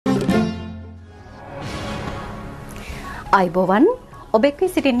අයිබෝවන් ඔබ එක්ව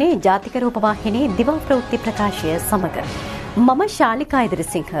සිටින්නේ ජාතික රූපවාහිනී දිවා ප්‍රවෘත්ති ප්‍රකාශය සමග මම ශාලිකා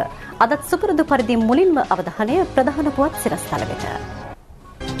ඉදිරිසිංහ අදත් සුපුරුදු පරිදි මුලින්ම අවධානය ප්‍රධාන පුවත් සිරස්තල වෙත.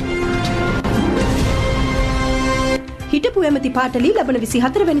 හිටපු ඇමති පාටලි ලබන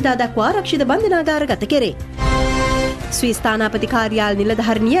 24 වෙනිදා දක්වා ආරක්ෂිත බන්ධනාගාරගත කෙරේ. ස්වීස් ස්ථානාපති කාර්යාල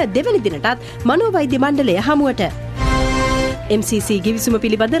නිලධාරිනිය දෙවැනි දිනටත් මනෝවෛද්‍ය මණ්ඩලය හමුවට. MCC ගිවිසුම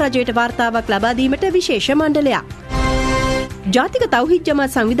පිළිබඳ රජයට වාර්තාවක් ලබා දීමට විශේෂ මණ්ඩලයක්. ජාතික තව්හීද්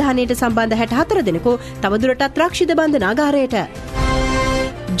ජමාත් සංවිධානයට සම්බන්ධ 64 දෙනෙකු තවදුරටත් රක්ෂිත බන්ධනාගාරයට.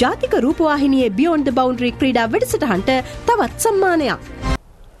 ජාතික රූපවාහිනියේ Beyond the Boundary ක්‍රීඩා වැඩසටහනට තවත් සම්මානයක්.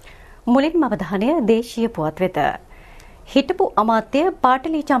 මුලින්ම අවධානය දේශීය පුවත් වෙත. හිටපු අමාත්‍ය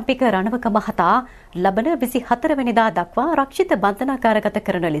පාටලි චම්පික රණවක මහතා ලබන 24 වෙනිදා දක්වා රක්ෂිත බන්ධනාගාරගත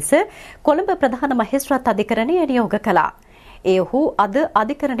කරන ලෙස කොළඹ ප්‍රධාන මහේස්ත්‍රාත් අධිකරණය නියෝග කළා. ඒ ඔහු අද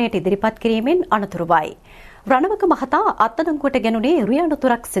අධිකරණයට ඉදිරිපත් කිරීමෙන් අනතුරුවයි. රණවක මහතා අත්අඩංගුවට ගැනුනේ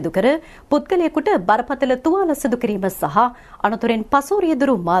රියනතුරක් සිදු කර පුද්ගලයෙකුට බරපතල තුවාල සිදු කිරීම සහ අනතුරෙන් පසු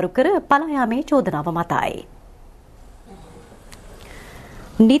රියදුරු මාරු කර පලා යාමේ චෝදනාව මතයි.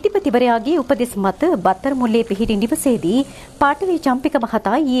 නීතිපතිවරයාගේ උපදෙස් මත බත්තර මුල්ලේ පිහිටි නිවසේදී පාටලි චම්පික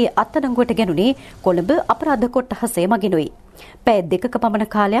මහතා ඊයේ අත්අඩංගුවට ගැනුනේ කොළඹ අපරාධ කොට්ටහසේ මගිනුයි. පැය දෙකක පමණ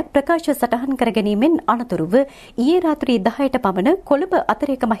කාලයක් ප්‍රකාශ සටහන් කර ගැනීමෙන් අනතුරුව ඊයේ රාත්‍රී 10ට පමණ කොළඹ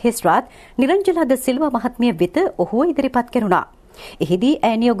අතරේක මහේස්ත්‍රාත් නිරංජලා ද සිල්වා මහත්මිය වෙත ඔහුව ඉදිරිපත් කෙරුණා. එහිදී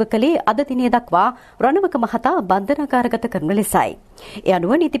ඇය නියෝග කළේ අද දිනය දක්වා රණවක මහතා බන්ධනාගාරගත කරන ලෙසයි. ඒ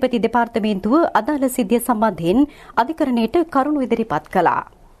අනුව නීතිපති දෙපාර්තමේන්තුව අදාළ සිද්ධිය සම්බන්ධයෙන් අධිකරණයට කරුණු ඉදිරිපත් කළා.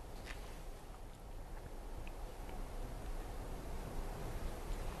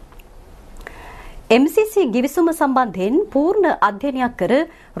 MCC ගිවිසුම සම්බන්ධයෙන් පූර්ණ අධ්‍යයනයක් කර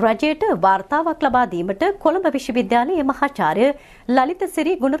රජයට වාර්තාවක් ලබා දීමට කොළඹ විශ්වවිද්‍යාලයේ මහාචාර්ය ලලිත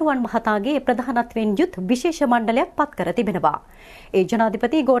සිරි ගුණරුවන් මහතාගේ ප්‍රධානත්වයෙන් යුත් විශේෂ මණ්ඩලයක් පත් කර තිබෙනවා. ඒ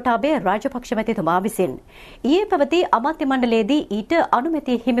ජනාධිපති ගෝඨාභය රාජපක්ෂ මැතිතුමා විසින් ඊයේ පැවති අමාත්‍ය මණ්ඩලයේදී ඊට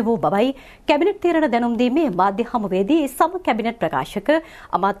අනුමැතිය හිමි වූ බවයි කැබිනට් තීරණ දැනුම් දීමේ මාධ්‍ය හමුවේදී සම කැබිනට් ප්‍රකාශක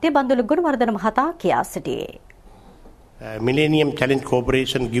අමාත්‍ය බන්දුල ගුණවර්ධන මහතා කියා සිටියේ. මිලේනියම් චැලෙන්ජ්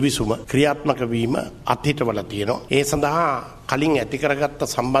කෝපරේෂන් ගිවිසුම ක්‍රියාත්මක වීම අත්හිටවල තියෙනවා. ඒ සඳහා කලින් ඇති කරගත්ත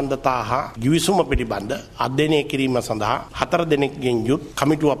සම්බන්ධතා හා ගිවිසුම පිළිබඳ අධ්‍යයනය කිරීම සඳහා 4 දෙනෙක්ගෙන් යුත්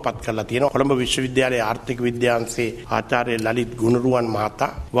කමිටුවක් පත් කරලා තියෙනවා. කොළඹ විශ්වවිද්‍යාලයේ ආර්ථික විද්‍යාංශයේ ආචාර්ය ලලිත් ගුණරුවන් මහතා,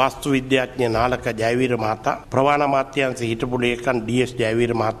 වාස්තු විද්‍යාඥ නාලක ජයවීර මහතා, ප්‍රවාහන අමාත්‍යාංශයේ හිටපු ලේකම් DS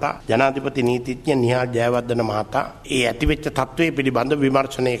ජයවීර මහතා, ජනාධිපති නීතිඥ නිහාල් ජයවර්ධන මහතා ඒ ඇතිවෙච්ච තත්ත්වයේ පිළිබඳ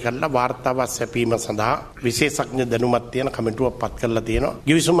විමර්ශනය කරලා වාර්තාවක් සැපීම සඳහා විශේෂඥ දැනුමක් තියෙන කමිටුවක් පත් කරලා තියෙනවා.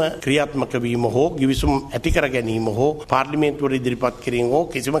 ගිවිසුම ක්‍රියාත්මක වීම හෝ ගිවිසුම් ඇති කර ගැනීම හෝ පාර්ලිමේන්තුවට ඉදිරිපත් කිරීම හෝ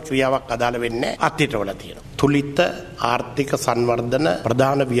කිසිම ක්‍රියාවක් අදාළ වෙන්නේ අත්හිටවල තියෙනවා. තුලිත ආර්ථික සංවර්ධන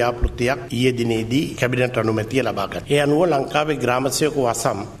ප්‍රධාන ව්‍යාපෘතියක් ඊයේ දිනේදී කැබිනට් අනුමැතිය ලබා ගත්තා. ඒ අනුව ලංකාවේ ග්‍රාම සේවක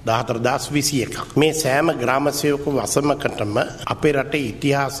වසම් 14021ක්. මේ සෑම ග්‍රාම සේවක වසමකටම අපේ රටේ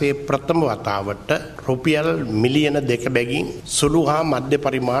ඉතිහාසයේ ප්‍රථම වතාවට රුපියල් මිලියන 2 බැගින් සුළු හා මධ්‍ය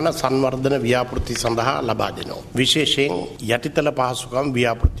පරිමාණ සංවර්ධන ව්‍යාපෘති සඳහා ලබා දෙනවා. විශේෂයෙන් යටිතල පහසුකම්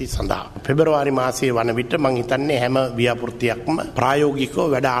ව්‍යාපෘති සඳහා පෙබරවාරි මාසයේ වන විට මම හිතන්නේ හැම ව්‍යාපෘතියක්ම ප්‍රායෝගිකව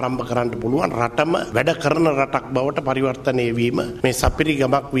වැඩ ආරම්භ කරන්න පුළුවන් රටම වැඩ කරන රටක් බවට පරිවර්තනය වීම මේ සපිරි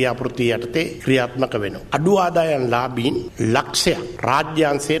ගමක් ව්‍යාපෘතිය යටතේ ක්‍රියාත්මක වෙනවා. අඩු ආදායම් ලාභීන් ලක්ෂයක්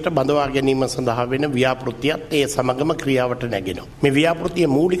රාජ්‍යාංශයට බඳවා ගැනීම සඳහා වෙන ව්‍යාපෘතියත් ඒ සමගම ක්‍රියාවට නැගෙනවා. මේ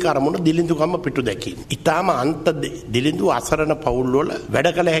ව්‍යාපෘතියේ මූලික අරමුණ දිලිඳුකම පිටු දැකීම. ඊටාම අන්ත දිලිඳු අසරණ පවුල්වල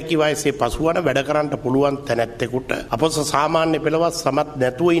වැඩ කළ හැකි වයසේ පසුවන වැඩ කරන්න පුළුවන් තැනැත්තෙකුට අපොස සාමාන්‍ය පෙළවත් සමත්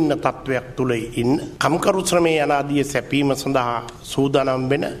නැතුව ඉන්න තත්වයක් තුල ඉන්න කම්කරු ශ්‍රමයේ අනාදිය සැපීම සඳහා සූදානම්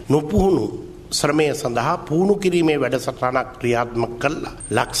වෙන නොපුහුණු ශ්‍රමය සඳහා පුහුණු කිරීමේ වැඩසටහනක් ක්‍රියාත්මක කළා.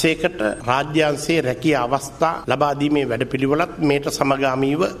 ලක්ෂයකට රාජ්‍යාංශයේ රැකිය අවස්ථා ලබා දීමේ වැඩපිළිවෙලත් මේට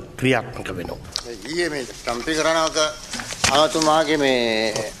සමගාමීව ක්‍රියාත්මක වෙනවා. ඊයේ මේ චම්පික රණවක ආතුමාගේ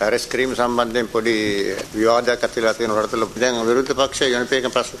මේ ඇරෙස් කිරීම සම්බන්ධයෙන් පොඩි විවාදයක් ඇති වෙලා තියෙන රටවල දැන් විරුද්ධ පක්ෂය යනපේක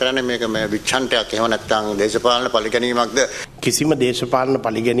ප්‍රශ්න කරන්නේ මේක මේ විචන්ටයක් එහෙම නැත්නම් දේශපාලන පරිගැනීමක්ද? කිසිම දේශපාලන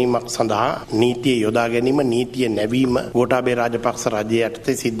පරිගැනීමක් සඳහා නීතිය යොදා ගැනීම නීතිය නැවීම ගෝඨාභය රාජපක්ෂ රජය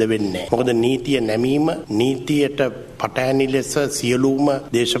යටතේ සිද්ධ වෙන්නේ නැහැ. මොකද නීතිය නැමීම නීතියට පටහැනි ලෙස සියලුම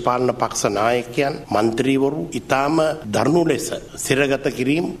දේශපාලන පක්ෂ නායකයන් මන්ත්‍රීවරු ඊටාම දරුණු ලෙස සිරගත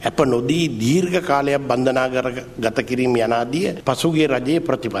කිරීම අප නොදී දීර්ඝ කාලයක් බන්ධනාගාරගත කිරීම යනාදී පසුගිය රජයේ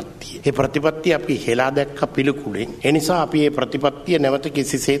ප්‍රතිපත්තිය. ඒ ප්‍රතිපත්තිය අපි හෙලා දැක්ක පිළිකුලෙන්. ඒ නිසා අපි මේ ප්‍රතිපත්තිය නැවත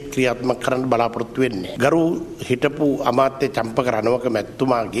කිසිසේත් ක්‍රියාත්මක කරන්න බලාපොරොත්තු වෙන්නේ නැහැ. ගරු හිටපු අමාත්‍ය චම්පක රණවක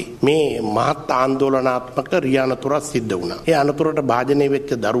මැතිතුමාගේ මේ මහත් ආందోලනාත්මක රියානතුරක් සිද්ධ වුණා. ඒ අනතුරට භාජනය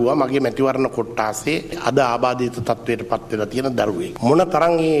වෙච්ච දරුවා මගේ මැතිවරණ කොට්ටාසේ අද ආබාධිත තත්වයට පත් වෙලා තියෙන දරුවෙක්. මොන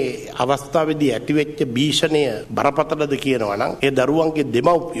තරම් මේ අවස්ථාවේදී ඇතිවෙච්ච භීෂණය බරපතලද කියනවා නම් ඒ දරුවන්ගේ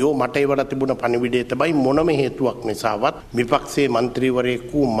දෙමව්පියෝ මට ඒවට තිබුණ පණිවිඩය තමයි මොනම හේතුවක් නිසාවත් විපක්ෂයේ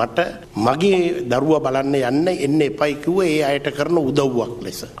മന്ത്രിවරයෙකු මට මගේ දරුවා බලන්න යන්න එන්න එපයි කිව්ව ඒ අයට කරන උදව්වක්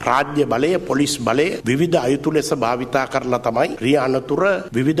ලෙස. රාජ්‍ය බලය, පොලිස් බලය විවිධ අයුතු ලෙස භාවිතා කරලා තමයි රියා අනතුර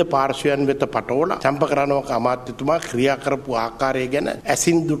විවිධ පාර්ශ්වයන් වෙත පටවලා චම්පක රණවක අමාත්‍යතුමා ක්‍රියා කරපු ආකාරය ගැන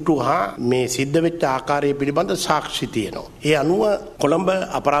ඇසින් දුටු හා මේ සිද්ධ වෙච්ච ආකාරය පිළිබඳ සාක්ෂි තියෙනවා. ඒ අනුව කොළඹ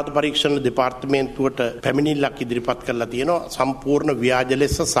අපරාධ පරීක්ෂණ දෙපාර්තමේන්තුවට පැමිණිල්ලක් ඉදිරිපත් කරලා තියෙනවා. සම්පූර්ණ ව්‍යාජ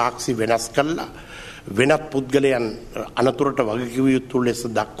ලෙස සාක්ෂි වෙනස් කළා. වෙනත් පුද්ගලයන් අනතුරට වගකිව යුතු ලෙස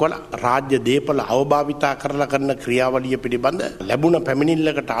දක්වලා රාජ්‍ය දේපල අවභාවිතා කරලා කරන ක්‍රියාවලිය පිළිබඳ ලැබුණ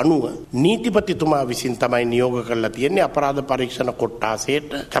පැමිණිල්ලකට අනුව නීතිපතිතුමා විසින් තමයි නියෝග කරලා තියෙන්නේ අපරාධ පරීක්ෂණ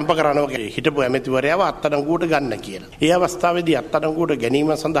කොට්ටාසයට චම්පක රණවක හිටපු ඇමතිවරයාව අත්අඩංගුවට ගන්න කියලා. ඒ අවස්ථාවේදී අත්අඩංගුවට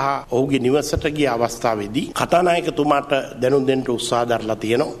ගැනීම සඳහා ඔහුගේ නිවසට ගිය අවස්ථාවේදී කතානායකතුමාට දැනුම් දෙන්න උත්සාහ දරලා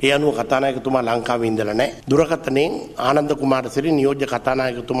තියෙනවා. ඒ අනුව කතානායකතුමා ලංකාවේ ඉඳලා නැහැ. දුරකථනයෙන් ආනන්ද කුමාරසිරි නියෝජ්‍ය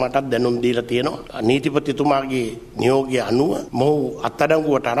කතානායකතුමාටත් දැනුම් දීලා තියෙනවා. නීතිපතිතුමාගේ නියෝගය අනුව මොහු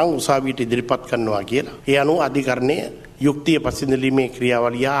අත්අඩංගුවට අරන් උසාවියට ඉදිරිපත් කරනවා කියලා. ඒ අනුව අධිකරණය යුක්තිය පසඳලීමේ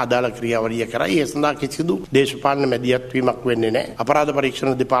ක්‍රියාවලිය අදාළ ක්‍රියාවලිය කරයි. ඒ සඳහා කිසිදු දේශපාලන මැදිහත් වීමක් වෙන්නේ නැහැ. අපරාධ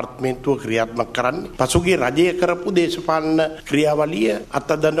පරීක්ෂණ දෙපාර්තමේන්තුව ක්‍රියාත්මක කරන්නේ පසුගිය රජය කරපු දේශපාලන ක්‍රියාවලිය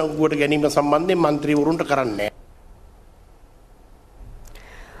අත්අඩංගුවට ගැනීම සම්බන්ධයෙන් മന്ത്രിවරුන්ට කරන්නේ නැහැ.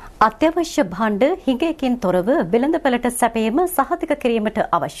 අත්‍යවශ්‍ය භාණ්ඩ හිඟයකින් තොරව වෙළඳපළට සැපයීම සහතික කිරීමට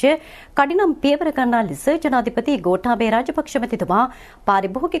අවශ්‍ය කඩිනම් පියවර ගන්නා ලෙස ජනාධිපති ගෝඨාභය රාජපක්ෂ මැතිතුමා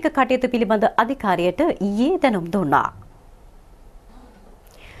පාරිභෝගික කටයුතු පිළිබඳ අධිකාරියට ඊයේ දැනුම් දුන්නා.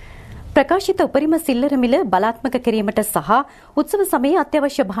 ප්‍රකාශිත උපරිම සිල්ලර මිල බලාත්මක කිරීමට සහ උත්සව සමයේ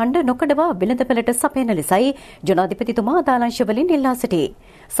අත්‍යවශ්‍ය භාණ්ඩ නොකඩවා වෙළඳපළට සපයන ලෙසයි ජනාධිපතිතුමා අදාළංශවලින් ඉල්ලා සිටී.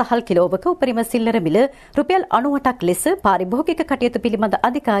 සහල් කිලෝවක උපරිම සිල්ලර මිල රුපියල් 98ක් ලෙස පාරිභෝගික කටයුතු පිළිබඳ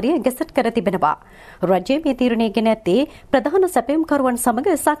අධිකාරිය ගැසට් කර තිබෙනවා. රජයේ මේ තීරණය ගෙන ඇත්තේ ප්‍රධාන සැපයුම්කරුවන්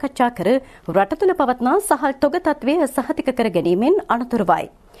සමග සාකච්ඡා කර රට තුළ පවත්නා සහල් තොග තත්ත්වය සහතික කර ගැනීමෙන් අනතුරුවයි.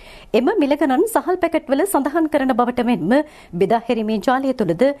 එම මිල ගණන් සහල් පැකට්වල සඳහන් කරන බවට මෙන්ම බෙදා හැරීමේ ජාලය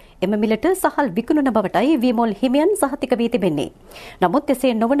තුළද එම මිලට සහල් විකුණන බවටයි විමෝල් හිමියන් සහතික වී තිබෙන්නේ. නමුත්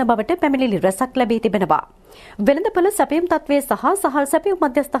එසේ නොවන බවට පැමිණිලි රැසක් ලැබී තිබෙනවා. වෙළඳපොළ සැපයුම් තත්ත්වය සහ සහල් සැපයුම්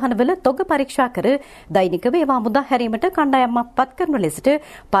මධ්‍යස්ථානවල තොග පරීක්ෂා කර දෛනිකව ඒවා මුදා හැරීමට කණ්ඩායමක් පත් කරනු ලෙසට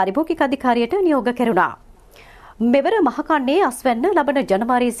පාරිභෝගික අධිකාරියට නියෝග කෙරුණා. මෙවර මහකන්නේ අස්වැන්න ලබන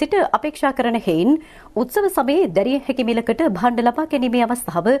ජනවාරි සිට අපේක්ෂා කරන හේයින් උත්සව සමයේ දැරිය හැකි මිලකට භාණ්ඩ ලබා ගැනීමේ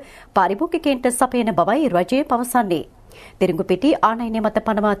අවස්ථාව පාරිභෝගිකයන්ට සපයන බවයි රජය පවසන්නේ. තිරිඟු පෙටි ආනයනය මත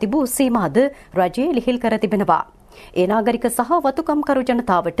පනවා තිබූ සීමාද රජය ලිහිල් කර තිබෙනවා. ඒ නාගරික සහ වතුකම්කරු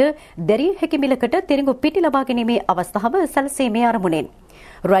ජනතාවට දැරිය හැකි මිලකට තිරිඟු පිටි ලබා ගැනීමේ අවස්ථාව සැලසීමේ අරමුණෙන්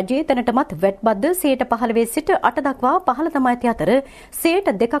රජයේ තැනටමත් වැට් බද්ද 15% සිට 8 දක්වා පහළ දමා ඇති අතර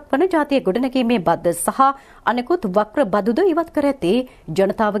 2% වන ජාතිය ගොඩනැගීමේ බද්ද සහ අනෙකුත් වක්‍ර බදුද ඉවත් කර ඇත්තේ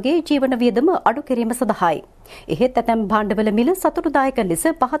ජනතාවගේ ජීවන වියදම අඩු කිරීම සඳහායි. එහෙත් ඇතැම් භාණ්ඩවල මිල සතුටුදායක ලෙස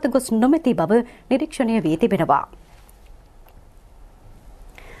පහත ගොස් නොමැති බව නිරීක්ෂණය වී තිබෙනවා.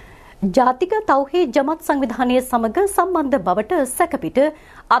 ජාතික තෞහීද් ජමාත් සංවිධානය සමග සම්බන්ධ බවට සැකපිට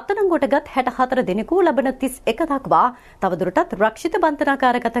අත්අඩංගුවටගත් 64 දෙනෙකු ලබන 31 දක්වා තවදුරටත් රක්ෂිත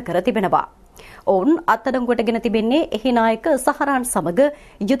බන්ධනාගාරගත කර තිබෙනවා. ඔවුන් අත්අඩංගුවට ගෙන තිබෙන්නේ එහි නායක සහරාන් සමග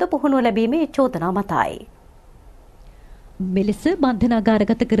යුද පුහුණුව ලැබීමේ චෝදනා මතයි. මෙලෙස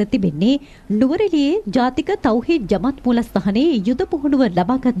බන්ධනාගාරගත කර තිබෙන්නේ නුවරඑළියේ ජාතික තෞහීද් ජමාත් මූලස්ථානයේ යුද පුහුණුව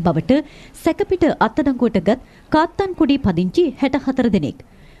ලබාගත් බවට සැකපිට අත්අඩංගුවටගත් කාත්තන්කුඩි පදිංචි 64 දෙනෙක්.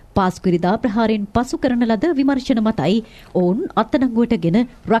 පාස්කුරිදා ප්‍රහාරයෙන් පසු කරන ලද විමර්ශන මතයි ඔවුන් අත්අඩංගුවටගෙන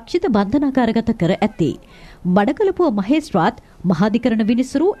රක්ෂිත බන්ධනාගාරගත කර ඇත්තේ. මඩකලපුව මහේස්ත්‍රාත් මහාධිකරණ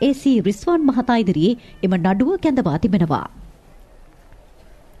විනිසුරු ඒ.සී. රිස්වාන් මහතා ඉදිරියේ එම නඩුව කැඳවා තිබෙනවා.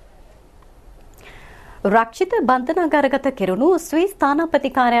 රක්ෂිත බන්ධනාගාරගත කෙරුණු ස්වීස්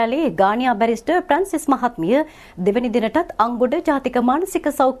තානාපති කාර්යාලයේ ගානියා බැරිස්ටර් ප්‍රැන්සිස් මහත්මිය දෙවැනි දිනටත් අංගොඩ ජාතික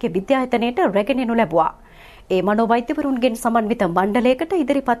මානසික සෞඛ්‍ය විද්‍යායතනයට රැගෙන එනු ලැබුවා. ඒ මනෝවෛද්‍යවරුන්ගෙන් සමන්විත මණ්ඩලයකට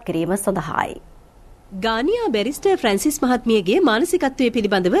ඉදිරිපත් කිරීම සඳහායි. ගානියා බැරිස්ටර් ෆ්‍රැන්සිස් මහත්මියගේ මානසිකත්වය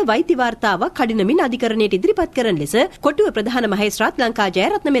පිළිබඳව වෛද්‍ය වාර්තාවක් කඩිනමින් අධිකරණයට ඉදිරිපත් කරන ලෙස කොටුව ප්‍රධාන මහේස්ත්‍රාත් ලංකා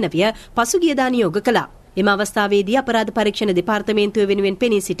ජයරත්න මෙනවිය පසුගියදා නියෝග කළා. එම අවස්ථාවේදී අපරාධ පරීක්ෂණ දෙපාර්තමේන්තුව වෙනුවෙන්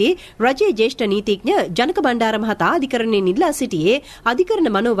පෙනී සිටි රජයේ ජ්‍යෙෂ්ඨ නීතිඥ ජනක බණ්ඩාර මහතා අධිකරණයෙන් ඉල්ලා සිටියේ අධිකරණ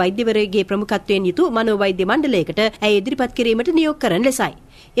මනෝවෛද්‍යවරයෙකුගේ ප්‍රමුඛත්වයෙන් යුතු මනෝවෛද්‍ය මණ්ඩලයකට ඇය ඉදිරිපත් කිරීමට නියෝග කරන ලෙසයි.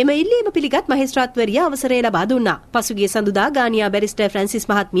 එම ඉල්ලීම පිළිගත් මහේස්ත්‍රාත්වරිය අවසරය ලබා දුන්නා. පසුගිය සඳුදා ගානියා බැරිස්ටර් ෆ්‍රැන්සිස්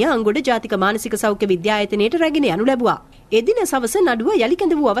මහත්මිය අංගොඩ ජාතික මානසික සෞඛ්‍ය විද්‍යායතනයට රැගෙන යනු ලැබුවා. එදින සවස නඩුව යලි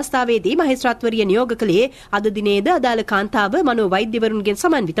කැඳ වූ අවස්ථාවේදී මහේස්ත්‍රාත්වරිය නියෝග කළේ අද දිනේද අදාළ කාන්තාව මනෝ වෛද්‍යවරුන්ගෙන්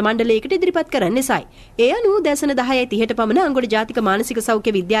සමන්විත මණ්ඩලයකට ඉදිරිපත් කරන්න නිසායි. ඒ අනුව දැසන 10:30ට පමණ අංගොඩ ජාතික මානසික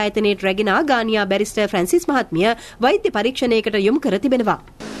සෞඛ්‍ය විද්‍යායතනයේ රැගෙන ගානියා බැරිස්ටර් ෆ්‍රැන්සිස් මහත්මිය වෛද්‍ය පරීක්ෂණයකට යොමු කර තිබෙනවා.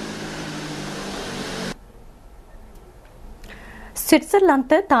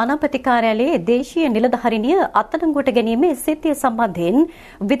 ස්විට්සර්ලන්ත තානාපති කාර්යාලයේ දේශීය නිලධාරිනිය අත්අඩංගුවට ගැනීමේ සිද්ධිය සම්බන්ධයෙන්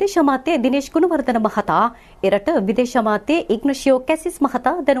විදේශ අමාත්‍ය දිනේෂ් ගුණවර්ධන මහතා එරට විදේශ අමාත්‍ය ඉග්නෂියෝ කැසිස්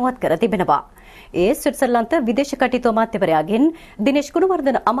මහතා දැනුවත් කර තිබෙනවා. ඒ ස්විට්සර්ලන්ත විදේශ කටයුතු අමාත්‍යවරයාගෙන් දිනේෂ්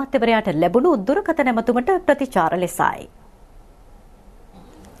ගුණවර්ධන අමාත්‍යවරයාට ලැබුණු දුරකථන ඇමතුමට ප්‍රතිචාර ලෙසයි.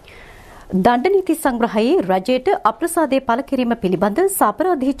 දණ්ඩ නීති සංග්‍රහයේ රජයට අප්‍රසාදය පළ කිරීම පිළිබඳ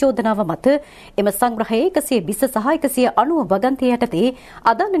සාපරාධී චෝදනාව මත එම සංග්‍රහයේ 120 සහ 190 වගන්තිය යටතේ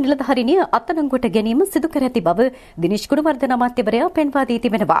අදාළ නිලධාරිනිය අත්අඩංගුවට ගැනීම සිදු කර ඇති බව දිනේෂ් ගුණවර්ධන අමාත්‍යවරයා පෙන්වා දී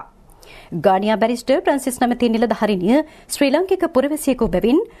තිබෙනවා. ගානියා බැරිස්ටර් ෆ්‍රැන්සිස් නැමැති නිලධාරිනිය ශ්‍රී ලාංකික පුරවැසියෙකු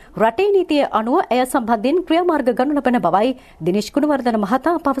බැවින් රටේ නීතිය අනුව එය සම්බන්ධයෙන් ක්‍රියාමාර්ග ගනු ලබන බවයි දිනේෂ් ගුණවර්ධන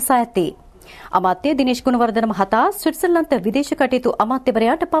මහතා පවසා ඇත්තේ. අමාත්‍ය දිනේෂ් ගුණවර්ධන මහතා ස්විට්සර්ලන්ත විදේශ කටයුතු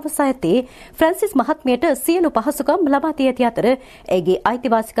අමාත්‍යවරයාට පවසා ඇත්තේ ෆ්‍රැන්සිස් මහත්මියට සියලු පහසුකම් ලබා දී ඇති අතර ඇගේ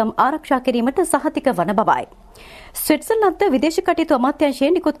අයිතිවාසිකම් ආරක්ෂා කිරීමට සහතික වන බවයි. ස්විට්සර්ලන්ත විදේශ කටයුතු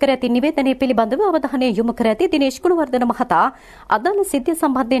අමාත්‍යාංශයෙන් නිකුත් කර ඇති නිවේදනය පිළිබඳව අවධානය යොමු කර ඇති දිනේෂ් ගුණවර්ධන මහතා අදාළ සිද්ධිය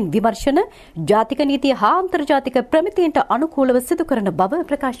සම්බන්ධයෙන් විමර්ශන ජාතික නීතිය හා අන්තර්ජාතික ප්‍රමිතීන්ට අනුකූලව සිදු කරන බව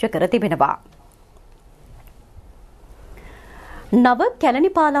ප්‍රකාශ කර තිබෙනවා. නව කැලණි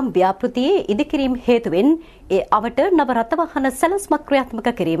පාලම් ව්‍යාපෘතියේ ඉදිකිරීම හේතුවෙන් ඒ අවට නව රථවාහන සැලැස්මක් ක්‍රියාත්මක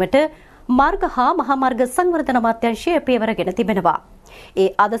කිරීමට මාර්ග හා මහා මාර්ග සංවර්ධන අමාත්‍යාංශය පියවරගෙන තිබෙනවා. ඒ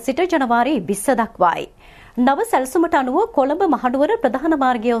අද සිට ජනවාරි 20 දක්වායි. නව සැලසුමට අනුව කොළඹ මහනුවර ප්‍රධාන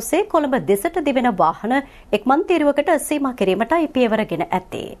මාර්ගය ඔස්සේ කොළඹ දෙසට දිවෙන වාහන එක්මන් තීරුවකට සීමා කිරීමටයි පියවරගෙන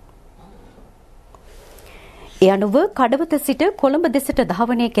ඇත්තේ. ඒ අනුව කඩවත සිට කොළඹ දෙසට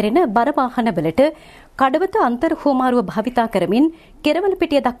ධාවනය කෙරෙන බර වාහනවලට කඩවත අන්තර් හුවමාරුව භාවිතා කරමින්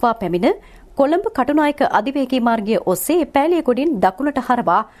කෙරවලපිටිය දක්වා පැමිණ කොළඹ කටුනායක අධිවේගී මාර්ගය ඔස්සේ පෑලියගොඩින් දකුණට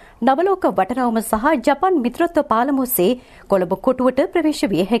හරවා නවලෝක වටරවුම සහ ජපන් මිත්‍රත්ව පාලම ඔස්සේ කොළඹ කොටුවට ප්‍රවේශ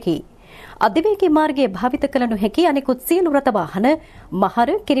විය හැකියි. අධිවේගී මාර්ගයේ භාවිත කළ නොහැකි අනෙකුත් සියලු රථ වාහන මහර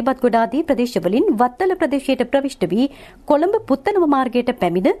කිරිබත්ගොඩ ආදී ප්‍රදේශවලින් වත්තල ප්‍රදේශයට ප්‍රවිෂ්ඨ වී කොළඹ පුත්තනම මාර්ගයට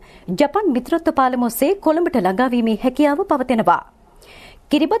පැමිණ ජපන් මිත්‍රත්ව පාලම ඔස්සේ කොළඹට ළඟා වීමේ හැකියාව පවතිනවා.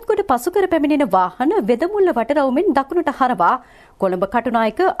 කිරිබත්ගොඩ පසුකර පැමිණෙන වාහන වෙදමුල්ල වටරවුමෙන් දකුණට හරවා කොළඹ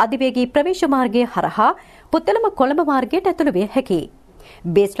කටුනායක අධිවේගී ප්‍රවේශ මාර්ගය හරහා පුත්තලම කොළඹ මාර්ගයට ඇතුළු විය හැකියි.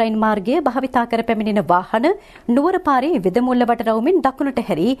 බේස්ලයින් මාර්ගය භාවිතා කර පැමිණෙන වාහන නුවර පාරේ වෙදමුල්ල වටරවුමෙන් දකුණට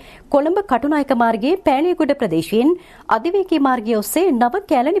හැරී කොළඹ කටුනායක මාර්ගයේ පෑලියගොඩ ප්‍රදේශයෙන් අධිවේගී මාර්ගය ඔස්සේ නව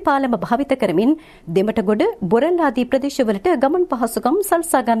කැලණි පාලම භාවිත කරමින් දෙමටගොඩ බොරැල්ල ආදී ප්‍රදේශවලට ගමන් පහසුකම්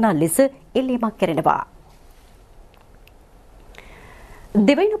සලසා ගන්නා ලෙස ඉල්ලීමක් කරනවා.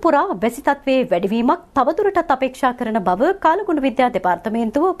 දෙවයින පුරා වැසි තත්ත්වයේ වැඩිවීමක් තවදුරටත් අපේක්ෂා කරන බව කාලගුණ විද්‍යා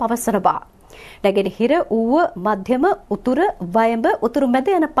දෙපාර්තමේන්තුව පවසනවා. නැගෙනහිර ඌව මධ්‍යම උතුර වයඹ උතුරු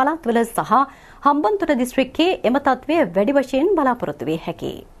මැද යන පළාත්වල සහ හම්බන්තොට දිස්ත්‍රික්කයේ එම තත්ත්වය වැඩි වශයෙන් බලාපොරොත්තු විය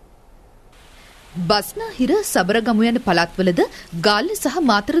හැකියි. බස්නාහිර සබරගමු යන පළාත්වලද ගාල්ල සහ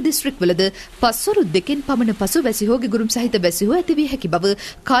මාතර දිස්ත්‍රික්වලද පස්වරු දෙකෙන් පමණ පසු වැසිහෝ ගිගුරුම් සහිත වැසිහෝ ඇතිවිය හැකි බව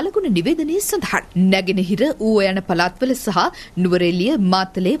කාලගුණ නිවේදනයේ සඳහන්. නැගෙනහිර ඌව යන පළාත්වල සහ නුවරඑළිය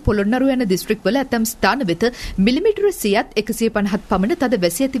මාතලේ පොළොන්නරු යන දිස්ත්‍රික්වල ඇතම් ස්ථාන වෙත මිලිමීටර 150 පමණ තද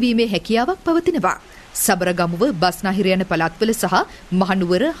වැසි ඇතිවීමේ හැකියාවක් පවතිනවා. සබරගමුව බස්නාහිර යන පළාත්වල සහ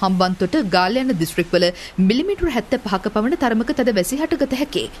මහනුවර හම්බන්තොට ගාල්ල යන දිස්ත්‍රික්වල මිලිමීටර 75ක පමණ තරමක තද වැසි හටගත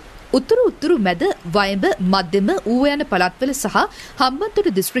හැකියි. උතුරු මැද වයඹ මධ්‍යම ඌව යන පළාත්වල සහ හම්බන්තොට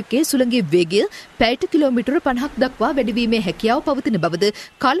දිස්ත්‍රික්කයේ සුළඟේ වේගය පැයට කිලෝමීටර 50ක් දක්වා වැඩිවීමේ හැකියාව පවතින බවද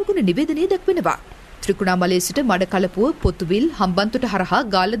කාලගුණ නිවේදනයේ දක්වනවා. ත්‍රිකුණාමලයේ සිට මඩකලපුව පොතුවිල් හම්බන්තොට හරහා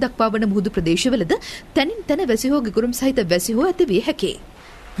ගාල්ල දක්වා වන මුහුදු ප්‍රදේශවලද තැනින් තැන වැසිහෝ ගිගුරුම් සහිත වැසිහෝ ඇතිවිය හැකියි.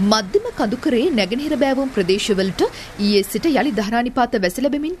 මධ්‍යම කඳුකරේ නැගෙනහිර බෑවුම් ප්‍රදේශවලට ඊයේ සිට යලි ධාරානිපාත වැසි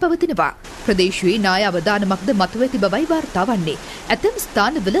ලැබෙමින් පවතිනවා. ප්‍රදේශයේ නාය අවදානමක්ද මතුව ඇති බවයි වාර්තා වන්නේ. ඇතැම්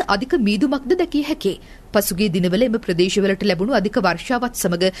ස්ථානවල අධික මීදුමක්ද දැකිය හැකියි. පසුගිය දිනවල එම ප්‍රදේශවලට ලැබුණු අධික වර්ෂාවත්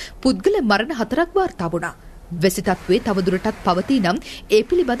සමග පුද්ගල මරණ 4ක් වාර්තා වුණා. වැසි තත්ත්වයේ තවදුරටත් පවතී නම් ඒ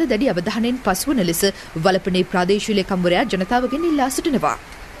පිළිබඳ දැඩි අවධානයෙන් පසුවන ලෙස වලපනේ ප්‍රාදේශීය ලේකම්වරයා ජනතාවගෙන් ඉල්ලා සිටිනවා.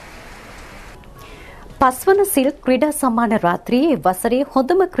 පස්වන සිල්ක් ක්‍රීඩා සම්මාන රාත්‍රියේ වසරේ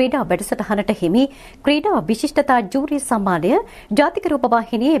හොඳම ක්‍රීඩා වැඩසටහනට හිමි ක්‍රීඩා විශිෂ්ටතා ජූරි සම්මානය ජාතික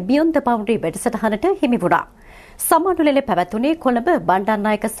රූපවාහිනියේ බියොන්ඩ් ද බවුන්ඩරි වැඩසටහනට හිමි වුණා. සම්මාන ලෙල පැවැතුනේ කොළඹ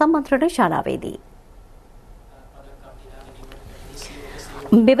බණ්ඩාරනායක සම්මන්ත්‍රණ ශාලාවේදී.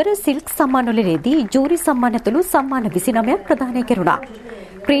 මෙවර සිල්ක් සම්මානවලදී ජූරි සම්මාන ඇතුළු සම්මාන 29ක් ප්‍රදානය කෙරුණා.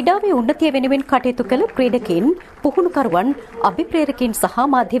 ක්‍රීඩාවේ උන්නතිය වෙනුවෙන් කටයුතු කළ ක්‍රීඩකයින්, පුහුණුකරුවන්, අභිප්‍රේරකයින් සහ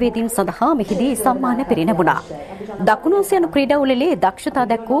මාධ්‍යවේදීන් සඳහා මෙහිදී සම්මාන පිරිනැමුණා. දකුණු ආසියානු ක්‍රීඩා උළෙලේ දක්ෂතා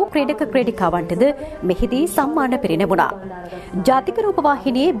දැක්වූ ක්‍රීඩක ක්‍රීඩිකාවන්ටද මෙහිදී සම්මාන පිරිනැමුණා. ජාතික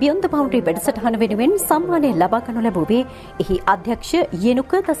රූපවාහිනියේ බියොන්ඩ් ද බවුන්ඩරි වැඩසටහන වෙනුවෙන් සම්මානය ලබා ගනු ලැබුවේ එහි අධ්‍යක්ෂ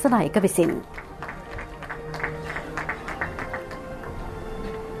යනුක දසනායක විසින්.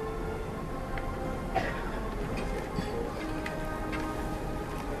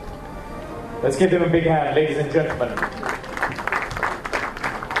 Let's give them a big hand, ladies and gentlemen.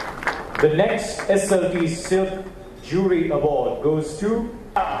 The next SLT Silk Jury Award goes to...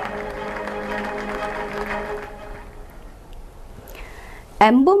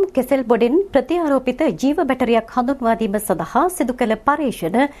 ඇම්බුම් කෙසෙල් බොඩින් ප්‍රතිආරෝපිත ජීව බැටරියක් හඳුන්වා දීම සඳහා සිදු කළ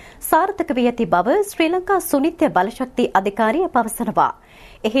පරීක්ෂණ සාර්ථක වී ඇති බව ශ්‍රී ලංකා සුනිත්‍ය බලශක්ති අධිකාරිය පවසනවා.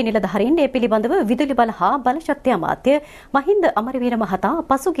 එහි නිලධාරීන් ඒ පිළිබඳව විදුලි බල හා බලශක්ති අමාත්‍ය මහින්ද අමරවීර මහතා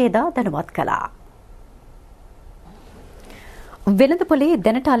පසුගියදා දැනුවත් කළා. වෙළඳපොලේ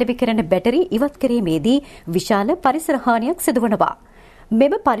දැනට අලෙවි කරන බැටරි ඉවත් කිරීමේදී විශාල පරිසර හානියක් සිදුවනවා.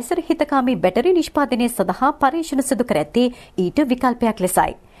 මෙම පරිසර හිතකාමී බැටරි නිෂ්පාදනය සඳහා පරීක්ෂණ සිදු කර ඇත්තේ ඊට විකල්පයක්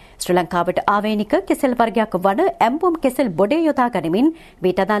ලෙසයි. ශ්‍රී ලංකාවට ආවේනික කෙසෙල් වර්ගයක් වන ඇම්බුම් කෙසෙල් බොඩේ යොදා ගනිමින්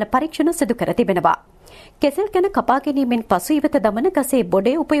මීට අදාළ පරීක්ෂණ සිදු කර තිබෙනවා. කෙසෙල් කන කපා ගැනීමෙන් පසු ඉවත දමන ගසේ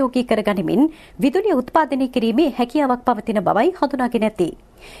බොඩේ උපයෝගී කර ගනිමින් විදුලිය උත්පාදනය කිරීමේ හැකියාවක් පවතින බවයි හඳුනාගෙන ඇති.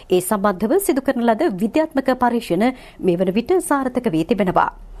 ඒ සම්බන්ධව සිදු කරන ලද විද්‍යාත්මක පරීක්ෂණ මේ වන විට සාර්ථක වී තිබෙනවා.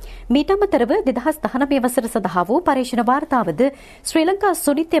 මීට අමතරව 2019 වසර සඳහා වූ පරීක්ෂණ වාර්තාවද ශ්‍රී ලංකා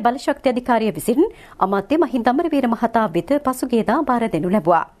සුනිත්‍ය බලශක්ති අධිකාරිය විසින් අමාත්‍ය මහින්ද අමරවීර මහතා වෙත පසුගියදා බාර දෙනු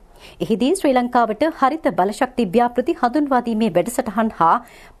ලැබුවා. එහිදී ශ්‍රී ලංකාවට හරිත බලශක්ති ව්‍යාපෘති හඳුන්වා දීමේ වැඩසටහන් හා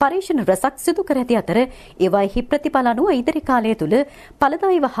පරීක්ෂණ රැසක් සිදු කර ඇති අතර ඒවාෙහි ප්‍රතිඵල අනුව ඉදිරි කාලය තුළ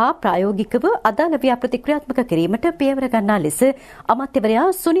ඵලදායීව හා ප්‍රායෝගිකව අදාළ ව්‍යාපෘති ක්‍රියාත්මක කිරීමට පියවර ගන්නා ලෙස අමාත්‍යවරයා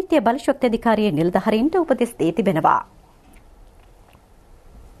සුනිත්‍ය බලශක්ති අධිකාරියේ නිලධාරීන්ට උපදෙස් දී තිබෙනවා.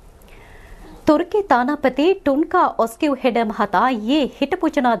 තුර්කී තානාපති ටුන්කා ඔස්කිව් හෙඩ මහතා ඊයේ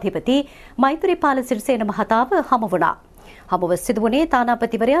හිටපු ජනාධිපති මෛත්‍රීපාල සිරිසේන මහතාව හමු වුණා. හමුව සිදුවුණේ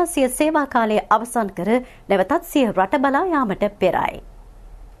තානාපතිවරයා සිය සේවා කාලය අවසන් කර නැවතත් සිය රට බලා යාමට පෙරයි.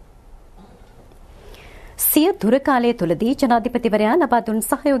 සිය දුර කාලය තුළදී ජනාධිපතිවරයා ලබා දුන්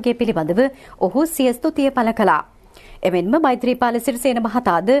සහයෝගය පිළිබඳව ඔහු සිය ස්තුතිය පළ කළා. එමෙන්ම මෛත්‍රීපාල සිරිසේන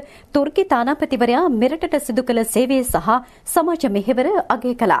මහතාද තුර්කී තානාපතිවරයා මෙරටට සිදු කළ සේවය සහ සමාජ මෙහෙවර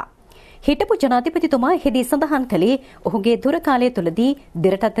අගය කළා. හිටපු ජනාධිපතිතුමා එහිදී සඳහන් කළේ ඔහුගේ දුර කාලය තුළදී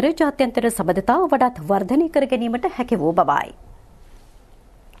දෙරට අතර ජාත්‍යන්තර සබඳතාව වඩාත් වර්ධනය කර ගැනීමට හැකි වූ බවයි.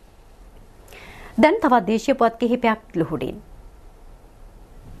 දැන් තවත් දේශීය පුවත් කිහිපයක් ලුහුඩින්.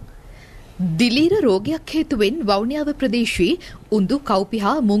 දිලීර රෝගයක් හේතුවෙන් වවුනියාව ප්‍රදේශයේ උඳු කව්පි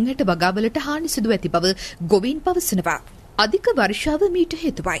හා මුංහැට වගාවලට හානි සිදු ඇති බව ගොවීන් පවසනවා. අධික වර්ෂාව මීට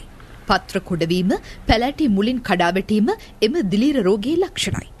හේතුවයි. පත්‍ර කොඩවීම, පැලෑටි මුලින් කඩා වැටීම එම දිලීර රෝගයේ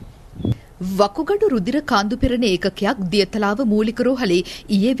ලක්ෂණයි. වකුගඩු රුධිර කාන්දු පෙරණ ඒකකයක් දියතලාව මූලික රෝහලේ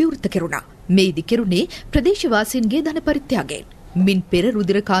ඊයේ විවෘත කෙරුණා. මේ ඉදිකෙරුණේ ප්‍රදේශවාසීන්ගේ ධන පරිත්‍යාගයෙන්. මින් පෙර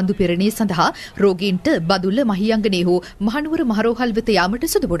රුධිර කාන්දු පෙරණිය සඳහා රෝගීන්ට බදුල්ල මහියංගනේ හෝ මහනුවර මහරෝහල් වෙත යාමට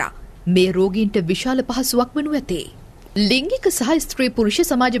සිදු වුණා. මේ රෝගීන්ට විශාල පහසුවක් වනු ඇතේ. ලිංගික සහ ස්ත්‍රී පුරුෂ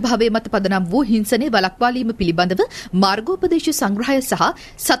සමාජ භාවය මත පදනම් වූ හිංසනය වළක්වාලීම පිළිබඳව මාර්ගෝපදේශ සංග්‍රහය සහ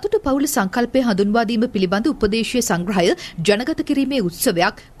සතුට පවුල සංකල්පය හඳුන්වා දීම පිළිබඳ උපදේශීය සංග්‍රහය ජනගත කිරීමේ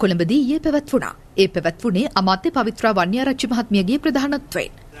උත්සවයක් කොළඹදී ඊයේ පැවැත්වුණා. ඒ පැවැත්වුණේ අමාත්‍ය පවිත්‍රා වන්‍යාරච්චි මහත්මියගේ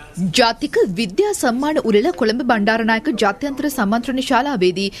ප්‍රධානත්වයෙන්. ජාතික විද්‍යා සම්මාන උළෙල කොළඹ බණ්ඩාරනායක ජාත්‍යන්තර සම්මන්ත්‍රණ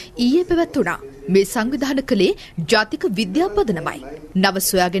ශාලාවේදී ඊයේ පැවැත්වුණා. මේ සංවිධාන කළේ ජාතික විද්‍යා පදනමයි. නව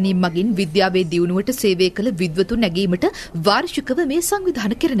සොයා ගැනීම මගින් විද්‍යාවේ දියුණුවට සේවය කළ විද්වතුන් නැගීමට වාර්ෂිකව මේ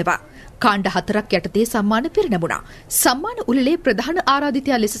සංවිධාන කරනවා. කාණ්ඩ 4ක් යටතේ සම්මාන පිරිනැමුණා. සම්මාන උළෙලේ ප්‍රධාන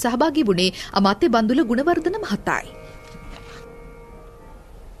ආරාධිතයා ලෙස සහභාගී වුණේ අමාත්‍ය බන්දුල ගුණවර්ධන මහතායි.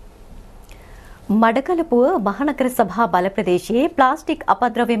 මඩකලපුව මහනගර සභා බල ප්‍රදේශයේ ප්ලාස්ටික්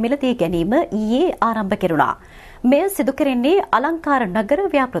අපද්‍රව්‍ය මිලදී ගැනීම ඊයේ ආරම්භ කෙරුණා. මෙය සිදු කෙරෙන්නේ අලංකාර නගර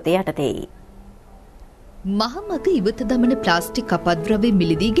ව්‍යාපෘතිය යටතේ. මහමග ඉවත දමන ප්ලාස්ටික් අපද්‍රව්‍ය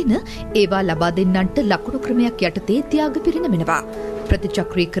මිලදීගෙන ඒවා ලබා දෙන්නන්ට ලකුණු ක්‍රමයක් යටතේ ත්‍යාග පිරිනමනවා.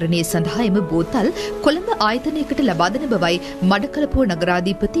 ප්‍රතිචක්‍රීකරණය සඳහා එම බෝතල් කොළඹ ආයතනයකට ලබා දෙන බවයි මඩකලපුව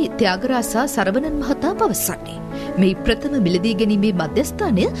නගරාධිපති ත්‍යාගරාසා සරවණන් මහතා පවසන්නේ. මේ ප්‍රථම මිලදී ගැනීමේ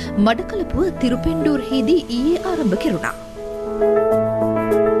මධ්‍යස්ථානය මඩකලපුව තිරුපෙන්ඩූර්හිදී ඊයේ ආරම්භ කෙරුණා.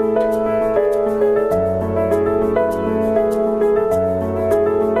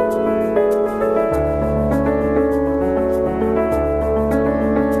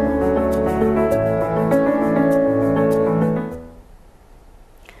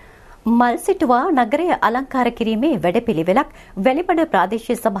 මල් සිටුවා නගරය අලංකාර කිරීමේ වැඩපිළිවෙලක් වැලිමඩ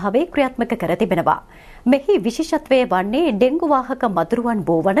ප්‍රාදේශීය සභාවේ ක්‍රියාත්මක කර තිබෙනවා. මෙහි විශේෂත්වය වන්නේ ඩෙංගු වාහක මදුරුවන්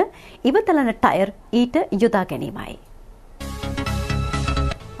බෝවන ඉවතලන ටයර් ඊට යොදා ගැනීමයි.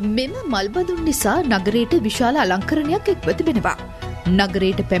 මෙම මල්බඳුන් නිසා නගරයට විශාල අලංකරණයක් එක්ව තිබෙනවා.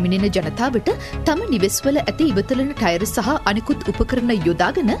 නගරයට පැමිණෙන ජනතාවට තම නිවෙස්වල ඇති ඉවතලන ටයර් සහ අනිකුත් උපකරණ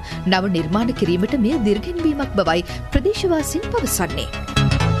යොදාගෙන නව නිර්මාණ කිරීමට මෙය දිර්ගෙන්වීමක් බවයි ප්‍රදේශවාසීන් පවසන්නේ.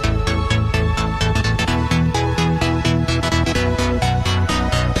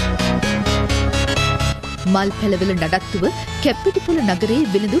 මල් පැලවල නඩත්තුව කැප්පිටිපොළ නගරයේ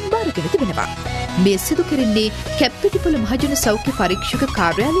වෙළඳුන් බාරගෙන තිබෙනවා. මේ සිදු කෙරෙන්නේ කැප්පිටිපොළ මහජන සෞඛ්‍ය පරීක්ෂක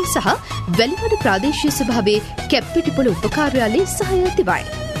කාර්යාලය සහ වැලිමඩ ප්‍රාදේශීය සභාවේ කැප්පිටිපොළ උපකාර්යාලයේ සහාය ඇතිවයි.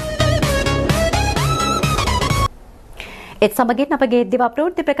 ඒත් සමගින් අපගේ දිවා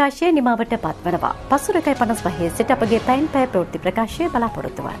ප්‍රවෘත්ති ප්‍රකාශය නිමාවට පත්වනවා. පසුර 1:55 සිට අපගේ පැයෙන් පැය ප්‍රවෘත්ති ප්‍රකාශය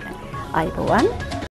බලාපොරොත්තු වන්න. ආයුබෝවන්.